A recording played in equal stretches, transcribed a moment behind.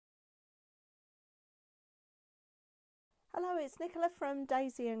Hello, it's Nicola from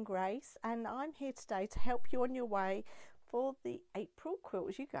Daisy and Grace, and I'm here today to help you on your way for the April Quilt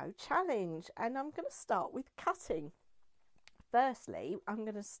As You Go challenge. And I'm going to start with cutting. Firstly, I'm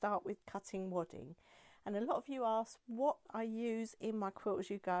going to start with cutting wadding. And a lot of you ask what I use in my Quilt As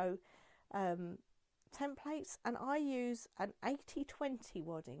You Go templates, and I use an 80-20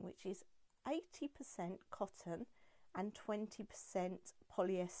 wadding, which is 80% cotton and 20%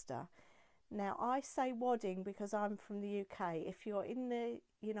 polyester. Now, I say wadding because I'm from the UK. If you're in the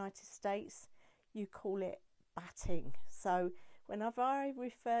United States, you call it batting. So whenever I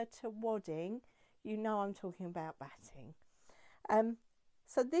refer to wadding, you know I'm talking about batting.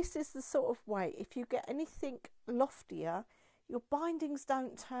 So this is the sort of weight. If you get anything loftier, your bindings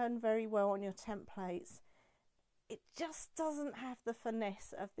don't turn very well on your templates. It just doesn't have the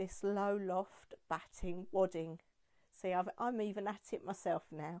finesse of this low loft batting wadding. See, I'm even at it myself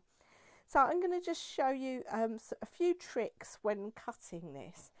now. So I'm going to just show you a few tricks when cutting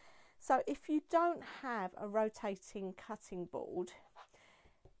this. So if you don't have a rotating cutting board,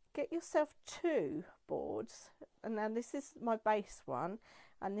 get yourself two boards. And now this is my base one,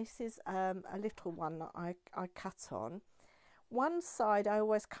 and this is a little one that I cut on. One side I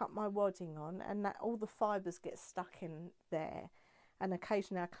always cut my wadding on, and that all the fibres get stuck in there. And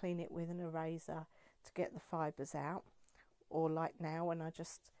occasionally I clean it with an eraser to get the fibres out. Or like now, when I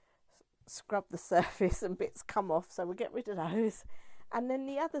just scrub the surface and bits come off, so we'll get rid of those. And then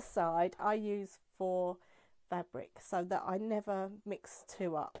the other side I use for fabric, so that I never mix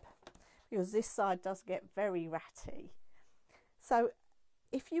two up, because this side does get very ratty. So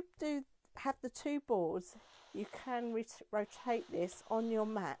if you do have the two boards, you can rotate this on your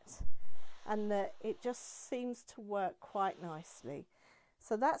mat, and it just seems to work quite nicely.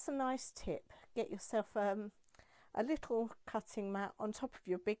 So that's a nice tip. Get yourself a little cutting mat on top of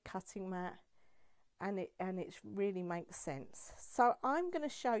your big cutting mat, and it really makes sense. So I'm going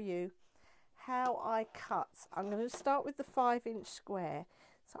to show you how I cut. I'm going to start with the 5-inch square.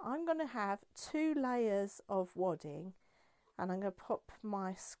 So I'm going to have 2 layers of wadding, and I'm going to pop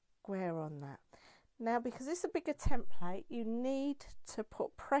my square on that. Now, because it's a bigger template, you need to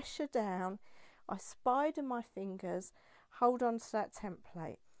put pressure down. I spider my fingers, hold on to that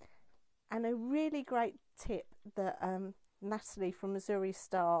template. And a really great tip that Natalie from Missouri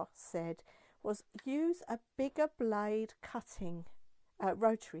Star said was use a bigger blade cutting,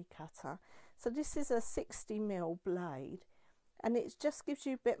 rotary cutter. So this is a 60mm blade, and it just gives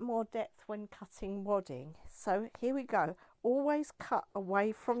you a bit more depth when cutting wadding. So here we go. Always cut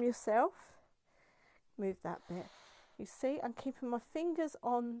away from yourself. Move that bit. You see, I'm keeping my fingers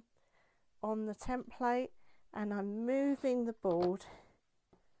on the template, and I'm moving the board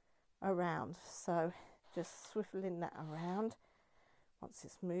around. So just swiveling that around. Once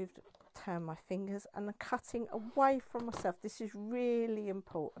it's moved, turn my fingers, and I'm cutting away from myself. This is really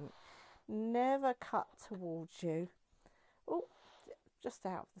important. Never cut towards you. Oh, just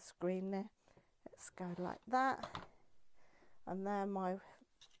out of the screen there. Let's go like that. And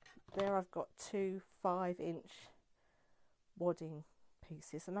there I've got 2 5-inch wadding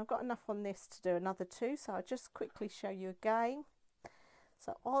pieces, and I've got enough on this to do another 2, so I'll just quickly show you again.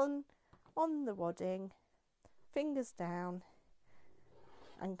 So on the wadding, fingers down,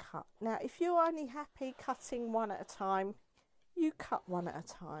 and cut. Now, if you're only happy cutting one at a time, you cut one at a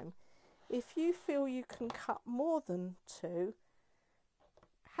time. If you feel you can cut more than 2,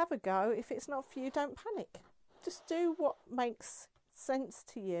 have a go. If it's not for you, don't panic. Just do what makes sense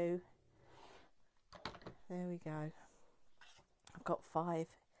to you. There we go. I've got 4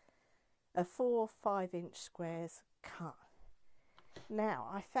 5-inch squares cut. Now,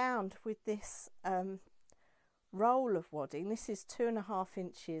 I found with this roll of wadding, this is 2.5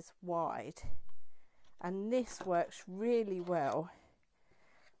 inches wide, and this works really well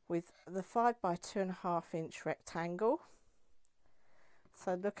with the 5 by 2.5 inch rectangle.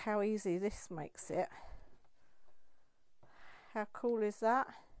 So look how easy this makes it. How cool is that?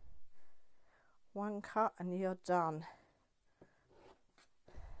 One cut and you're done.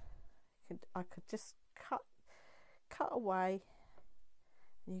 I could just cut away.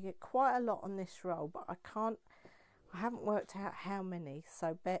 You get quite a lot on this roll, but I haven't worked out how many,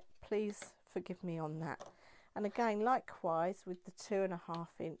 so please forgive me on that. And again, likewise with the 2.5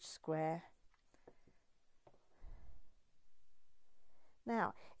 inch square.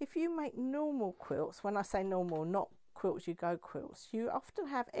 Now, if you make normal quilts, when I say normal, not Quilt As You Go quilts, you often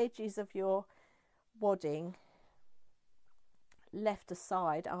have edges of your wadding left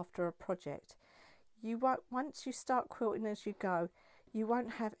aside after a project. You won't, once you start quilting as you go, you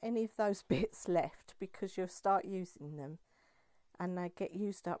won't have any of those bits left, because you'll start using them and they get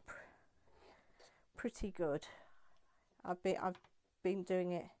used up pretty good I've been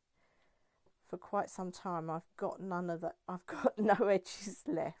doing it for quite some time. I've got none of that. I've got no edges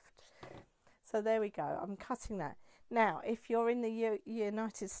left. So there we go. I'm cutting that. Now, if you're in the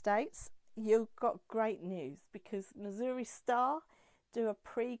United States, you've got great news, because Missouri Star do a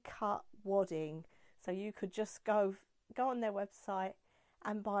pre-cut wadding. So you could just go on their website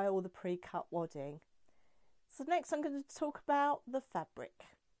and buy all the pre-cut wadding. So next I'm going to talk about the fabric.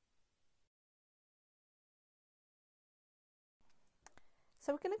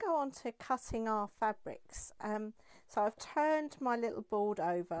 So we're going to go on to cutting our fabrics. So I've turned my little board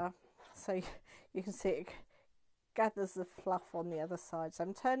over so you can see it gathers the fluff on the other side. So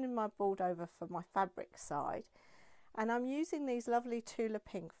I'm turning my board over for my fabric side, and I'm using these lovely Tula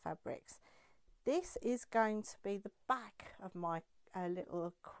Pink fabrics. This is going to be the back of my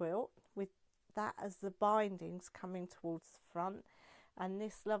little quilt, with that as the bindings coming towards the front, and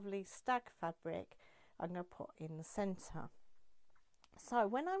this lovely stag fabric I'm going to put in the centre. So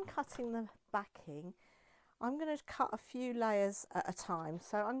when I'm cutting the backing, I'm going to cut a few layers at a time.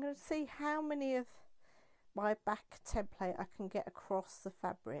 So I'm going to see how many of my back template I can get across the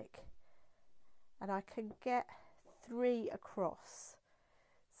fabric, and I can get 3 across.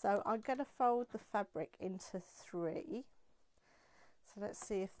 So I'm going to fold the fabric into 3. So let's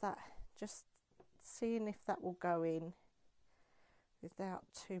see if that, just seeing if that will go in without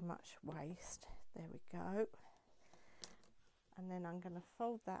too much waste. There we go. And then I'm going to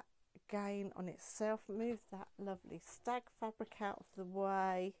fold that again on itself, move that lovely stag fabric out of the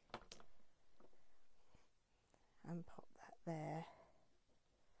way and pop that there.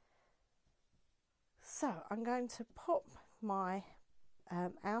 So I'm going to pop my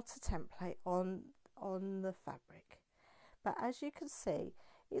outer template on the fabric, but as you can see,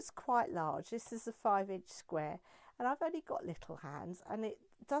 it's quite large. This is a 5-inch square, and I've only got little hands, and it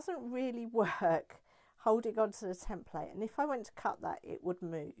doesn't really work holding onto the template, and if I went to cut that, it would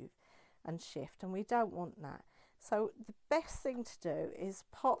move and shift, and we don't want that. So the best thing to do is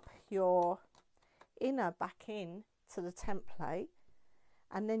pop your inner back in to the template,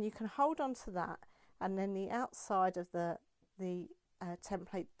 and then you can hold on to that, and then the outside of the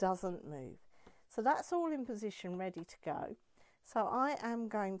template doesn't move. So that's all in position, ready to go. So I am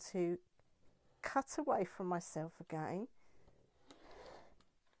going to cut away from myself again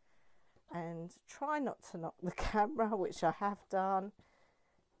and try not to knock the camera, which I have done.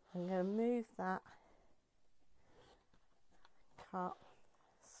 I'm going to move that, cut,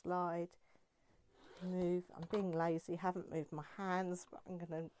 slide, move. I'm being lazy, haven't moved my hands, but I'm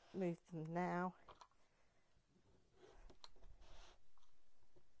going to move them now.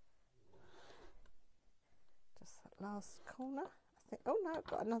 Just that last corner, I think. Oh no, I've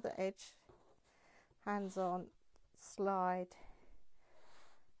got another edge. Hands on, slide.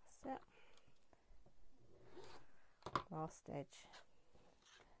 That's it. Last edge.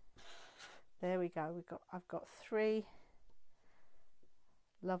 There we go. I've got 3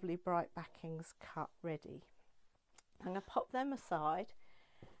 lovely bright backings cut ready. I'm going to pop them aside.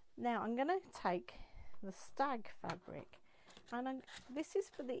 Now I'm going to take the stag fabric, and this is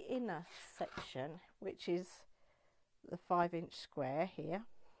for the inner section, which is the 5-inch square here.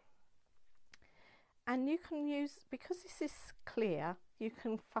 And you can use, because this is clear, you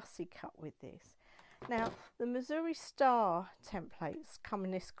can fussy cut with this. Now, the Missouri Star templates come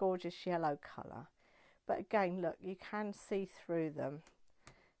in this gorgeous yellow colour, but again, look, you can see through them,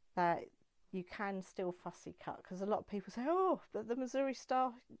 that you can still fussy cut, because a lot of people say, oh, but the Missouri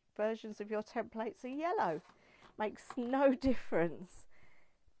Star versions of your templates are yellow. Makes no difference.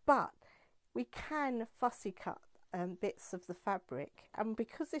 But we can fussy cut bits of the fabric, and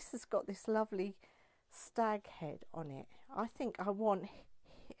because this has got this lovely stag head on it, I think I want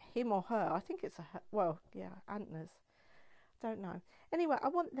him or her, I think it's a her, well, yeah, antlers, don't know. Anyway, I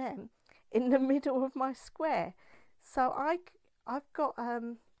want them in the middle of my square. So I've got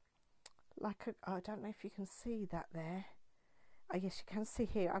like a, I don't know if you can see that there. Oh yes, you can see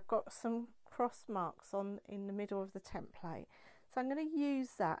here. I've got some cross marks on in the middle of the template. So I'm going to use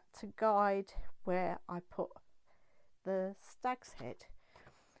that to guide where I put the stag's head.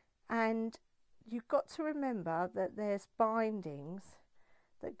 And you've got to remember that there's bindings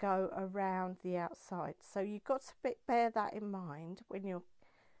that go around the outside, so you've got to bear that in mind when you're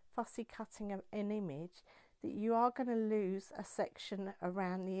fussy cutting an image, that you are going to lose a section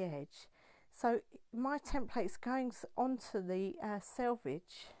around the edge. So my template's going onto the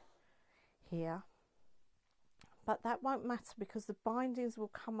selvage here, but that won't matter because the bindings will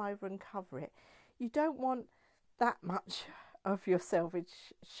come over and cover it. You don't want that much of your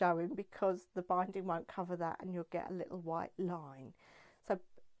selvage showing, because the binding won't cover that and you'll get a little white line. So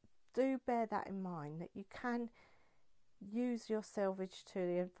do bear that in mind, that you can use your selvage to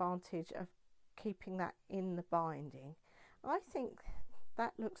the advantage of keeping that in the binding. I think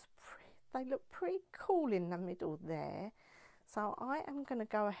that looks they look pretty cool in the middle there. So I am going to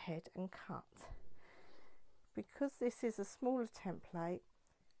go ahead and cut. Because this is a smaller template,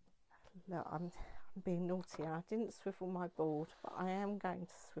 look, I'm being naughty. I didn't swivel my board, but I am going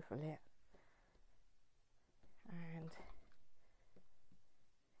to swivel it. And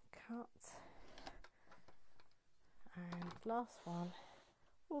cut. And last one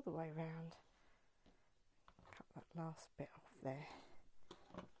all the way around. Cut that last bit off there.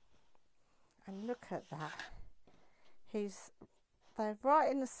 And look at that. They're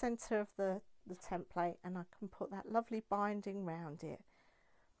right in the centre of the template, and I can put that lovely binding round it.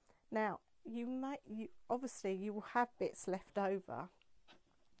 Now obviously you will have bits left over.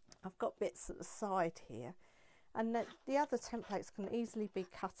 I've got bits at the side here, and the other templates can easily be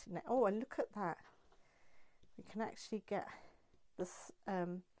cut in there. Oh, and look at that. We can actually get the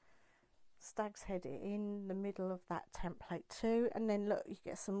stag's head in the middle of that template too, and then look, you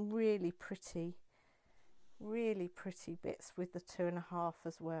get some really pretty bits with the 2.5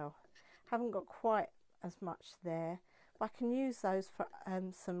 as well. Haven't got quite as much there, but I can use those for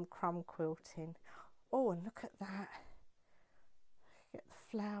some crumb quilting. Oh, and look at that. Get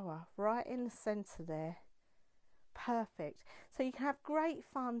the flower right in the centre there. Perfect. So you can have great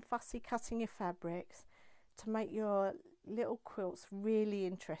fun fussy cutting your fabrics to make your little quilts really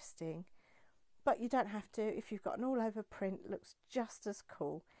interesting, but you don't have to. If you've got an all over print, it looks just as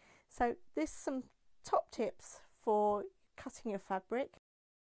cool. So there's some top tips for cutting your fabric.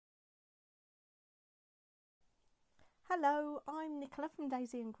 Hello, I'm Nicola from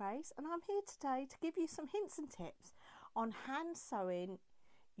Daisy and Grace, and I'm here today to give you some hints and tips on hand sewing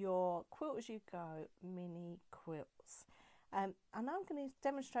your Quilt As You Go mini quilts. And I'm going to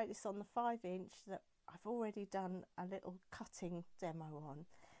demonstrate this on the 5-inch that I've already done a little cutting demo on.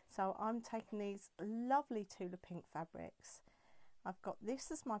 So I'm taking these lovely Tula Pink fabrics. I've got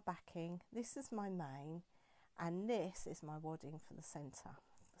this as my backing, this is my main, and this is my wadding for the centre.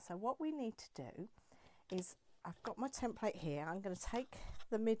 So what we need to do is, I've got my template here. I'm going to take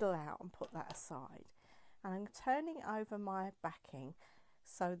the middle out and put that aside, and I'm turning over my backing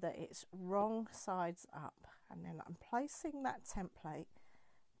so that it's wrong sides up, and then I'm placing that template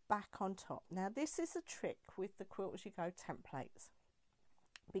back on top. Now this is a trick with the Quilt As You Go templates.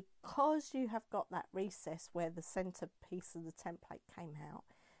 Because you have got that recess where the centre piece of the template came out,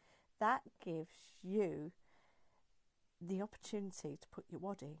 that gives you the opportunity to put your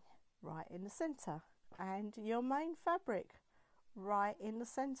wadding right in the centre and your main fabric right in the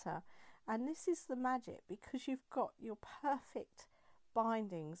centre. And this is the magic, because you've got your perfect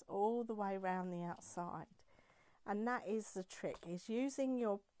bindings all the way around the outside. And that is the trick, is using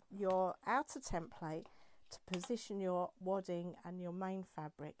your outer template to position your wadding and your main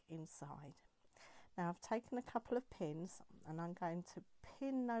fabric inside. Now I've taken a couple of pins and I'm going to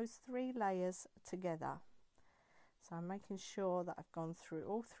pin those 3 layers together. So I'm making sure that I've gone through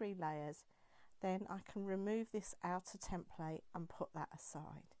all 3 layers. Then I can remove this outer template and put that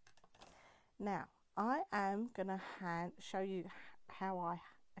aside. Now I am going to show you how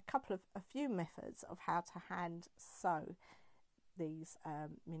a few methods of how to hand sew these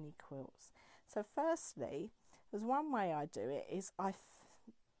mini quilts. So firstly, there's one way I do it, is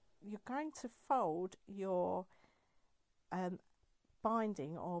you're going to fold your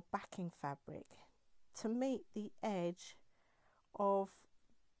binding or backing fabric to meet the edge of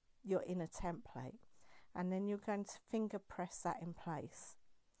your inner template, and then you're going to finger press that in place.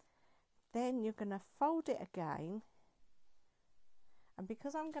 Then you're going to fold it again, and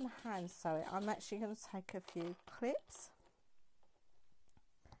because I'm going to hand sew it, I'm actually going to take a few clips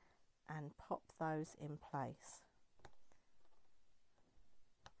and pop those in place.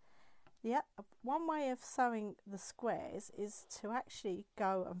 One way of sewing the squares is to actually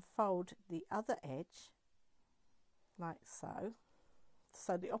go and fold the other edge like so.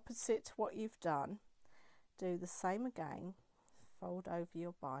 So the opposite to what you've done, do the same again, fold over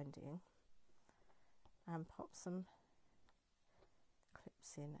your binding and pop some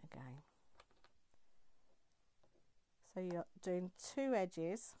clips in again. So you're doing 2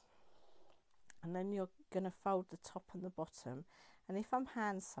 edges, and then you're going to fold the top and the bottom. And if I'm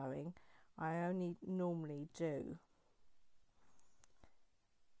hand sewing, I only normally do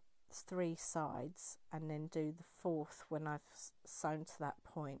 3 sides and then do the 4th when I've sewn to that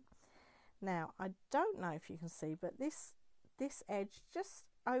point. Now I don't know if you can see, but this edge just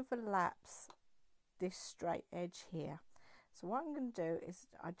overlaps this straight edge here. So what I'm going to do is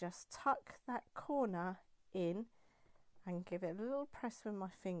I just tuck that corner in and give it a little press with my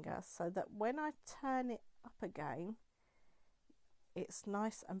finger, so that when I turn it up again, it's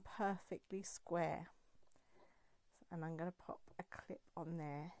nice and perfectly square. And I'm going to pop a clip on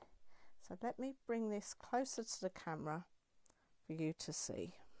there. So let me bring this closer to the camera for you to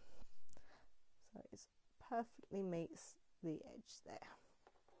see. So it perfectly meets the edge there.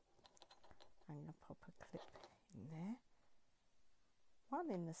 I'm going to pop a clip in there,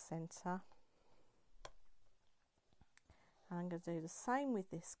 one in the centre, and I'm going to do the same with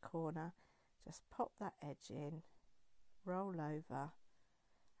this corner. Just pop that edge in, roll over,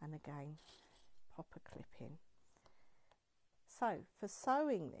 and again pop a clip in. So for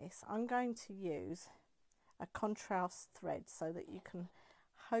sewing this, I'm going to use a contrast thread so that you can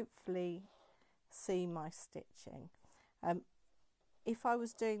hopefully see my stitching. If I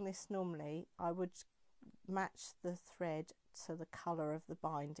was doing this normally, I would match the thread to the colour of the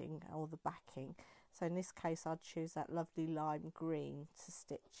binding or the backing. So in this case, I'd choose that lovely lime green to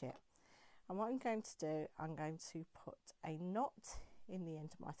stitch it. And what I'm going to do, I'm going to put a knot in the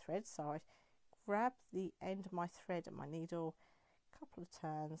end of my thread. So I grab the end of my thread and my needle, a couple of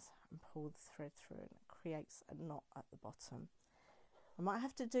turns, and pull the thread through, and it creates a knot at the bottom. I might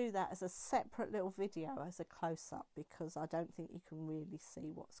have to do that as a separate little video as a close-up, because I don't think you can really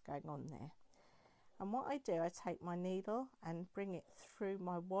see what's going on there. And what I do, I take my needle and bring it through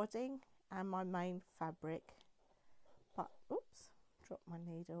my wadding and my main fabric, but oops, drop my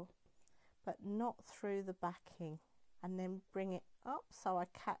needle, but not through the backing, and then bring it up so I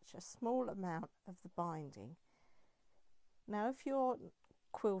catch a small amount of the binding. Now if you're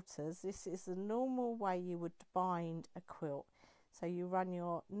quilters, this is the normal way you would bind a quilt. So you run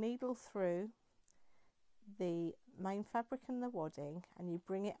your needle through the main fabric and the wadding, and you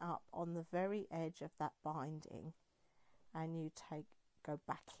bring it up on the very edge of that binding, and you go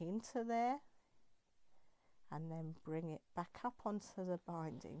back into there and then bring it back up onto the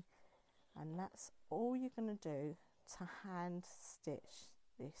binding, and that's all you're going to do to hand stitch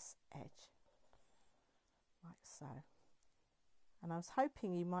this edge, like so. And I was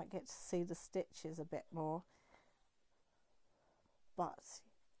hoping you might get to see the stitches a bit more, but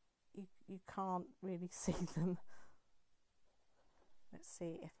you can't really see them. Let's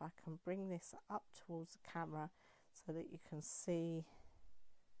see if I can bring this up towards the camera so that you can see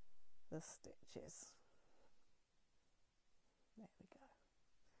the stitches. There we go.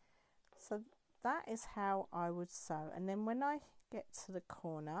 So that is how I would sew. And then when I get to the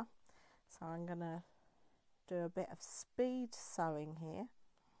corner, so I'm going to do a bit of speed sewing here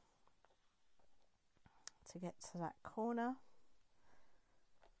to get to that corner.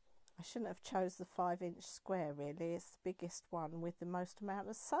 I shouldn't have chose the 5-inch square really, it's the biggest one with the most amount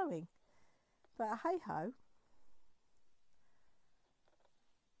of sewing, but hey ho.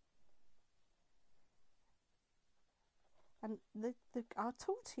 And I'll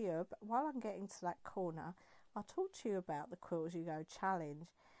talk to you, while I'm getting to that corner, I'll talk to you about the Quilt As You Go challenge.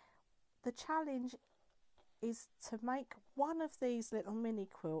 The challenge is to make one of these little mini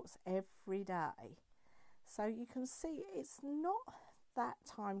quilts every day. So you can see it's not that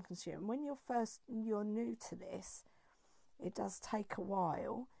time consuming. When you're new to this, it does take a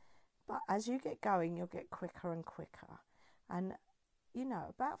while, but as you get going, you'll get quicker and quicker. And you know,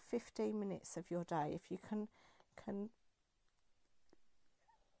 about 15 minutes of your day, if you can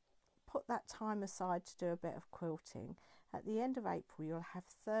put that time aside to do a bit of quilting, at the end of April you'll have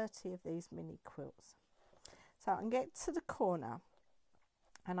 30 of these mini quilts. So I can get to the corner,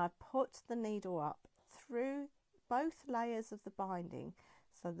 and I put the needle up through both layers of the binding,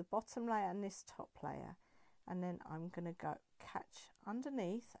 so the bottom layer and this top layer, and then I'm going to go catch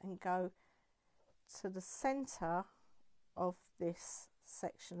underneath and go to the center of this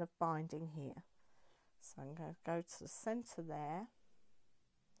section of binding here. So I'm going to go to the center there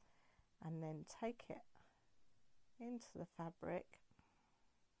and then take it into the fabric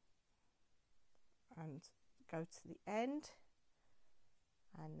and go to the end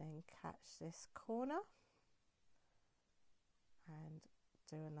and then catch this corner and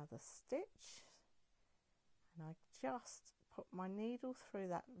do another stitch, and I just put my needle through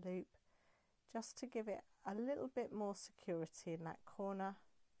that loop just to give it a little bit more security in that corner.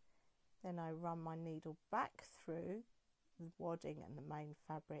 Then I run my needle back through the wadding and the main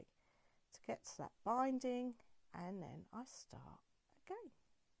fabric to get to that binding, and then I start again,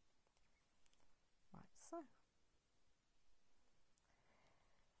 like so.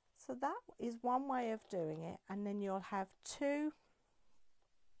 So that is one way of doing it, and then you'll have two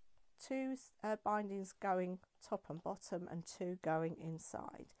bindings going top and bottom and two going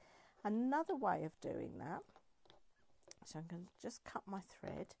inside. Another way of doing that, so I'm going to just cut my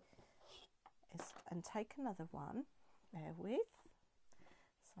thread and take another one, bear with.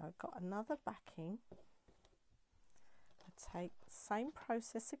 So I've got another backing. I take the same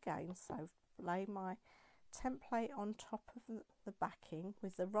process again, so lay my template on top of the backing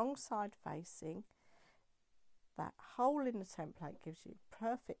with the wrong side facing. That hole in the template gives you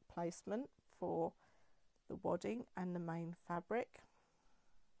perfect placement for the wadding and the main fabric.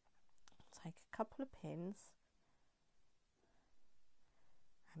 Take a couple of pins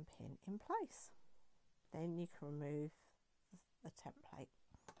and pin in place. Then you can remove the template.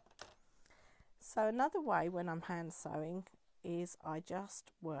 So another way when I'm hand sewing is I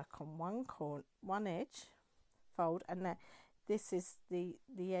just work on one edge, fold, and then this is the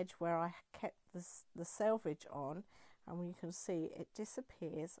edge where I kept the selvage on, and you can see it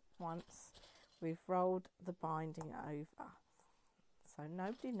disappears once we've rolled the binding over. So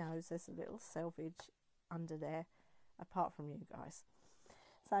nobody knows there's a little selvage under there apart from you guys.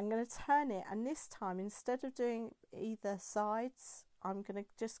 So I'm going to turn it, and this time instead of doing either sides, I'm going to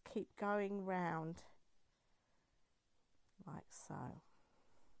just keep going round like so.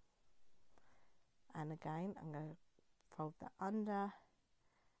 And again, I'm going to fold that under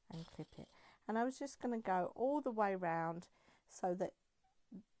and clip it. And I was just going to go all the way round so that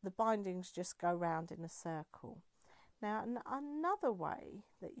the bindings just go round in a circle. Now, another way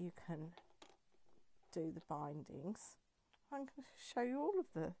that you can do the bindings, I'm going to show you all of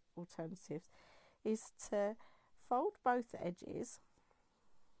the alternatives, is to fold both edges.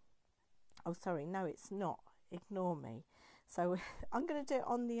 Oh, sorry, no, it's not. Ignore me. So I'm going to do it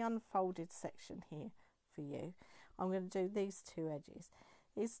on the unfolded section here for you. I'm going to do these two edges.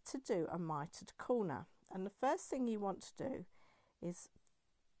 Is to do a mitred corner. And the first thing you want to do is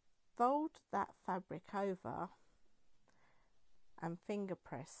fold that fabric over and finger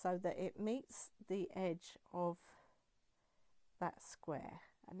press so that it meets the edge of that square,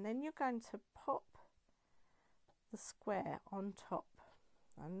 and then you're going to pop the square on top.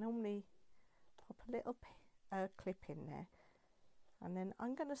 I normally pop a little clip in there, and then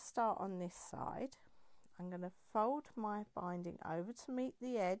I'm going to start on this side. I'm going to fold my binding over to meet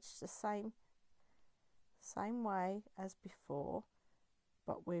the edge the same way as before,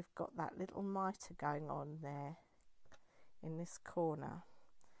 but we've got that little mitre going on there in this corner.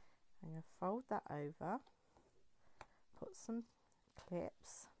 I'm going to fold that over, put some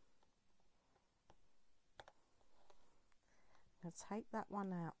clips. I'm going to take that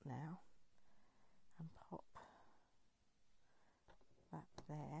one out now and pop that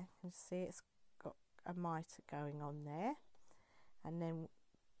there. You can see it's got a mitre going on there, and then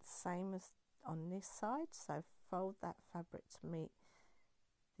same as on this side, so fold that fabric to meet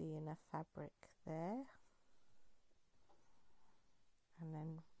the inner fabric there, and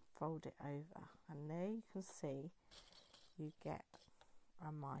then fold it over, and there you can see you get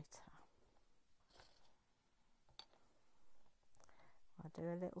a mitre. I'll do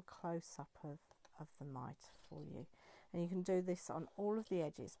a little close-up of the mitre for you, and you can do this on all of the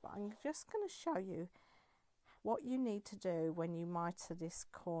edges, but I'm just going to show you what you need to do when you mitre this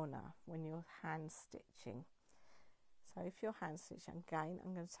corner when you're hand stitching. So if you're hand stitching, again,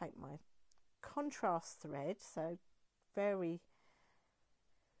 I'm going to take my contrast thread, so very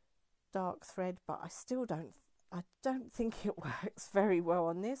dark thread, but I don't think it works very well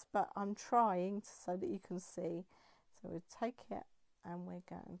on this, but I'm trying so that you can see. So we'll take it and we're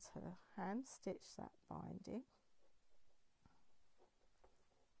going to hand stitch that binding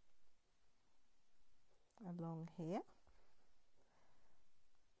along here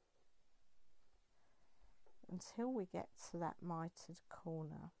until we get to that mitred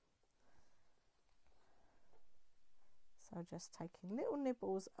corner. So just taking little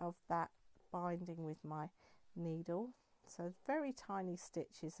nibbles of that binding with my needle, so very tiny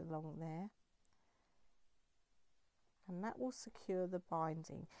stitches along there, and that will secure the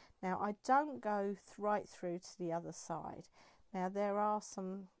binding. Now I don't go right through to the other side. Now there are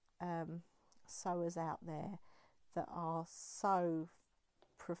some sewers out there that are so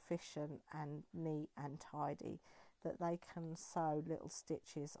proficient and neat and tidy that they can sew little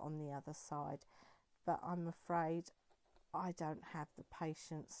stitches on the other side, but I'm afraid I don't have the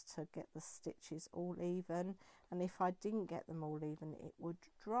patience to get the stitches all even, and if I didn't get them all even it would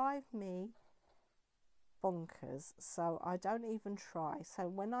drive me bonkers, so I don't even try. So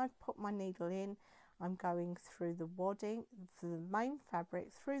when I put my needle in, I'm going through the wadding, the main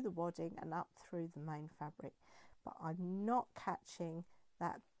fabric, through the wadding and up through the main fabric, but I'm not catching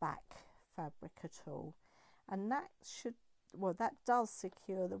that back fabric at all, and that does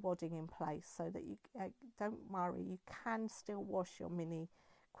secure the wadding in place so that you don't worry, you can still wash your mini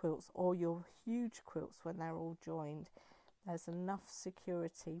quilts or your huge quilts when they're all joined. There's enough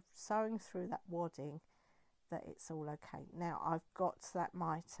security sewing through that wadding that it's all okay. Now I've got that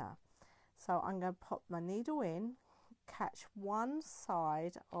mitre, so I'm going to pop my needle in, catch one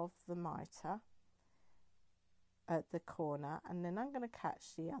side of the mitre at the corner, and then I'm going to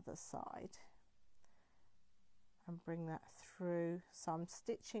catch the other side and bring that through. So I'm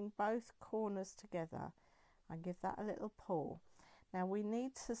stitching both corners together and give that a little pull. Now we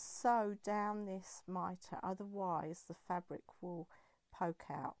need to sew down this mitre, otherwise the fabric will poke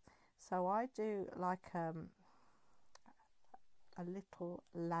out. So I do like a little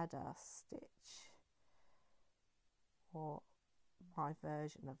ladder stitch, or my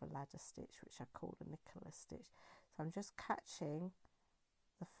version of a ladder stitch, which I call a Nicola stitch. So I'm just catching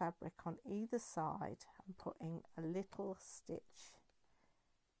the fabric on either side and putting a little stitch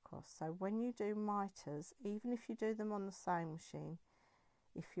across. So when you do mitres, even if you do them on the sewing machine,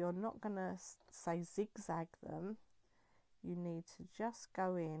 if you're not going to say zigzag them, you need to just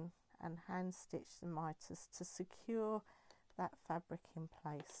go in and hand stitch the mitres to secure that fabric in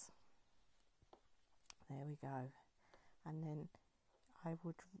place. There we go. And then I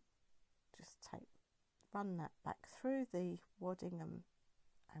would just run that back through the wadding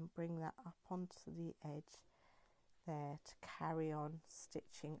and bring that up onto the edge there to carry on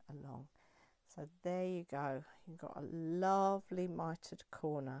stitching along. So there you go, you've got a lovely mitred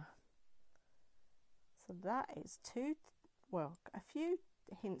corner. So that is a few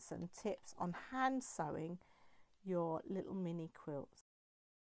hints and tips on hand sewing your little mini quilts.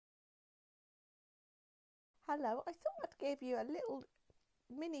 Hello, I thought I'd give you a little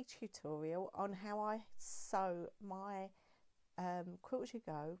mini tutorial on how I sew my Quilt As You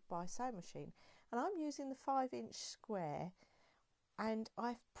Go by sewing machine, and I'm using the 5-inch square, and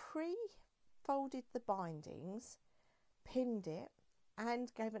I've pre-folded the bindings, pinned it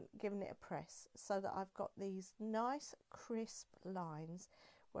and given it a press so that I've got these nice crisp lines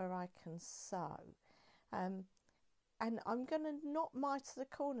where I can sew, and I'm going to not mitre the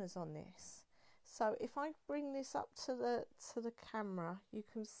corners on this. So if I bring this up to the camera, you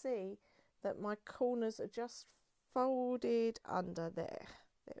can see that my corners are just folded under there.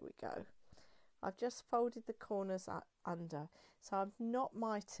 There we go. I've just folded the corners under, so I've not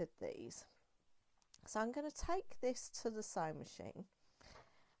mitered these. So I'm going to take this to the sewing machine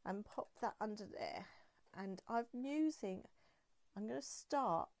and pop that under there, and I'm going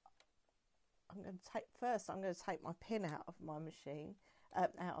to take my pin out of my machine,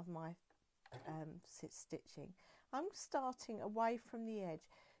 out of my stitching. I'm starting away from the edge,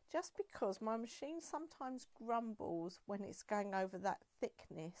 just because my machine sometimes grumbles when it's going over that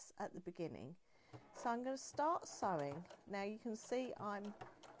thickness at the beginning. So I'm going to start sewing. Now you can see I'm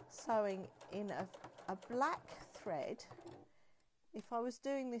sewing in a black thread. If I was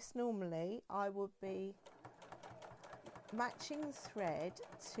doing this normally, I would be matching the thread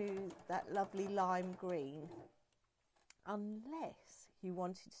to that lovely lime green, unless you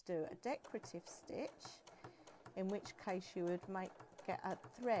wanted to do a decorative stitch, in which case you would get a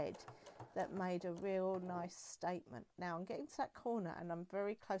thread that made a real nice statement. Now I'm getting to that corner and I'm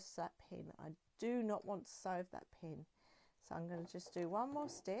very close to that pin. I do not want to sew that pin, so I'm going to just do one more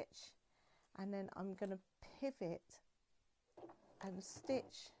stitch, and then I'm going to pivot and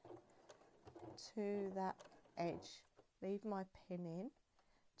stitch to that edge, leave my pin in,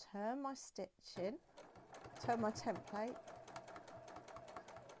 turn my stitch in, turn my template,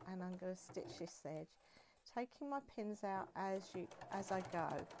 and I'm going to stitch this edge, taking my pins out as I go.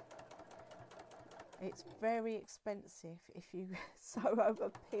 It's very expensive if you sew over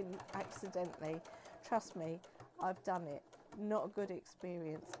a pin accidentally. Trust me, I've done it. Not a good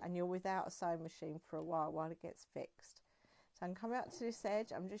experience, and you're without a sewing machine for a while it gets fixed. So I'm coming out to this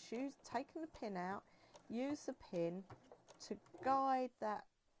edge. I'm just taking the pin out, use the pin to guide that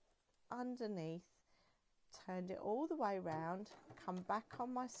underneath, turned it all the way round, come back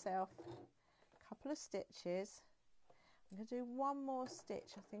on myself, couple of stitches. I'm going to do one more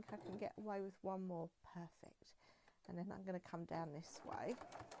stitch. I think I can get away with one more. Perfect. And then I'm going to come down this way,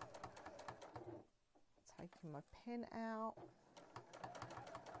 taking my pin out.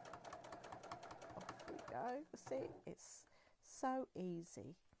 Off we go. See, it's so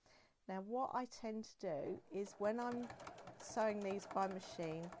easy. Now what I tend to do is, when I'm sewing these by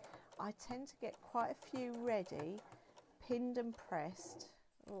machine, I tend to get quite a few ready, pinned and pressed.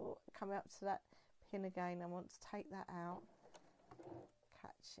 Or come out to that pin again, I want to take that out,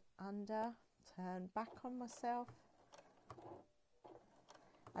 catch it under, turn back on myself,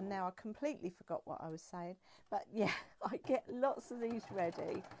 and now I completely forgot what I was saying, but yeah, I get lots of these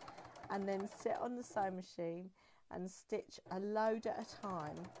ready and then sit on the sewing machine and stitch a load at a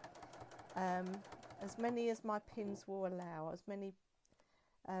time, as many as my pins will allow, as many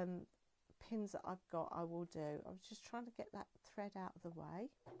pins that I've got I will do. I was just trying to get that thread out of the way.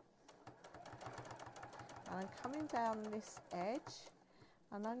 and I'm coming down this edge,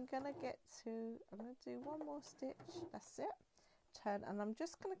 and I'm going to do one more stitch, that's it, turn, and I'm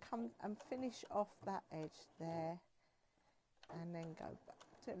just going to come and finish off that edge there, and then go back,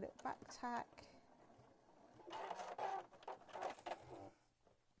 do a little back tack,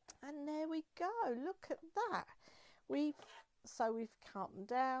 and there we go. Look at that. We've come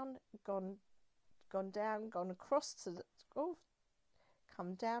down, gone down, gone across to the, oh,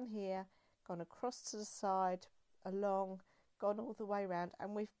 come down here, gone across to the side, along, gone all the way around,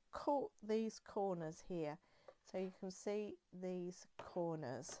 and we've caught these corners here, so you can see these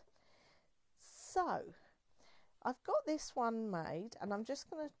corners. So I've got this one made, and I'm just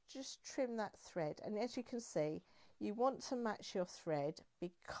going to trim that thread, and as you can see, you want to match your thread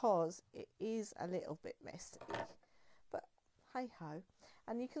because it is a little bit messy, but hey ho.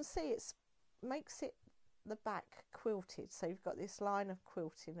 And you can see it makes it the back quilted, so you've got this line of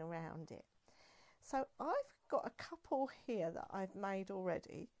quilting around it. So I've got a couple here that I've made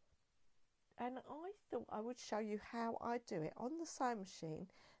already, and I thought I would show you how I do it on the sewing machine,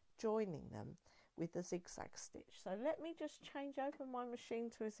 joining them with a zigzag stitch. So let me just change over my machine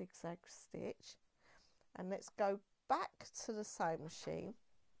to a zigzag stitch, and let's go back to the sewing machine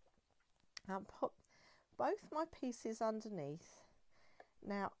and put both my pieces underneath.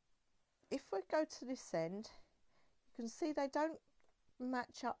 Now if we go to this end, you can see they don't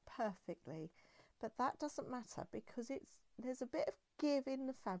match up perfectly, but that doesn't matter because there's a bit of give in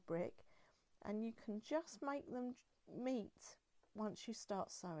the fabric, and you can just make them meet once you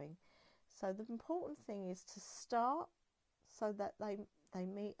start sewing. So the important thing is to start so that they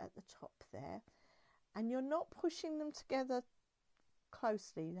meet at the top there, and you're not pushing them together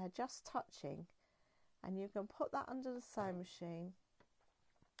closely, they're just touching, and you can put that under the sewing machine.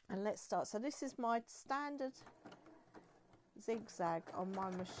 And let's start. So this is my standard zigzag on my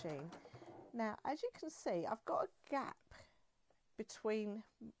machine. Now as you can see, I've got a gap between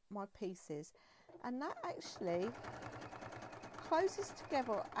my pieces, and that actually closes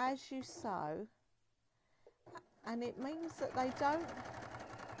together as you sew, and it means that they don't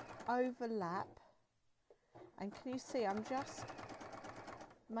overlap. And can you see I'm just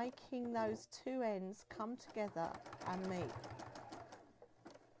making those two ends come together and meet.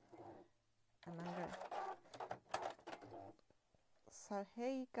 And so here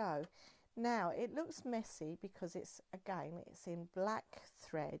you go. Now it looks messy because it's in black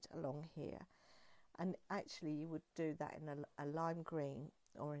thread along here, and actually you would do that in a lime green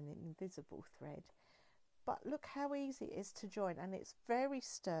or an invisible thread, but look how easy it is to join, and it's very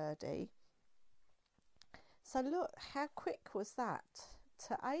sturdy. So look how quick was that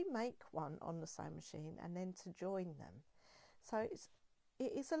to make one on the sewing machine and then to join them. So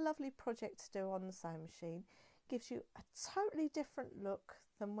it is a lovely project to do on the sewing machine. Gives you a totally different look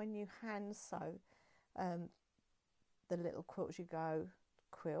than when you hand sew the little Quilt As You Go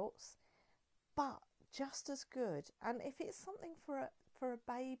quilts, but just as good. And if it's something for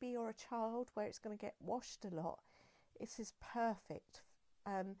a baby or a child where it's going to get washed a lot, this is perfect.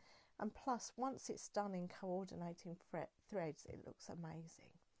 And plus, once it's done in coordinating threads, it looks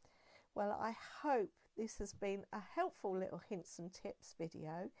amazing. Well, I hope this has been a helpful little hints and tips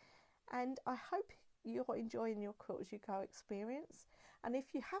video, and I hope you're enjoying your Quilt As You Go experience. And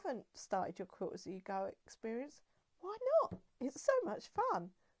if you haven't started your Quilt As You Go experience, why not? It's so much fun.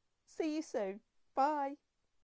 See you soon. Bye.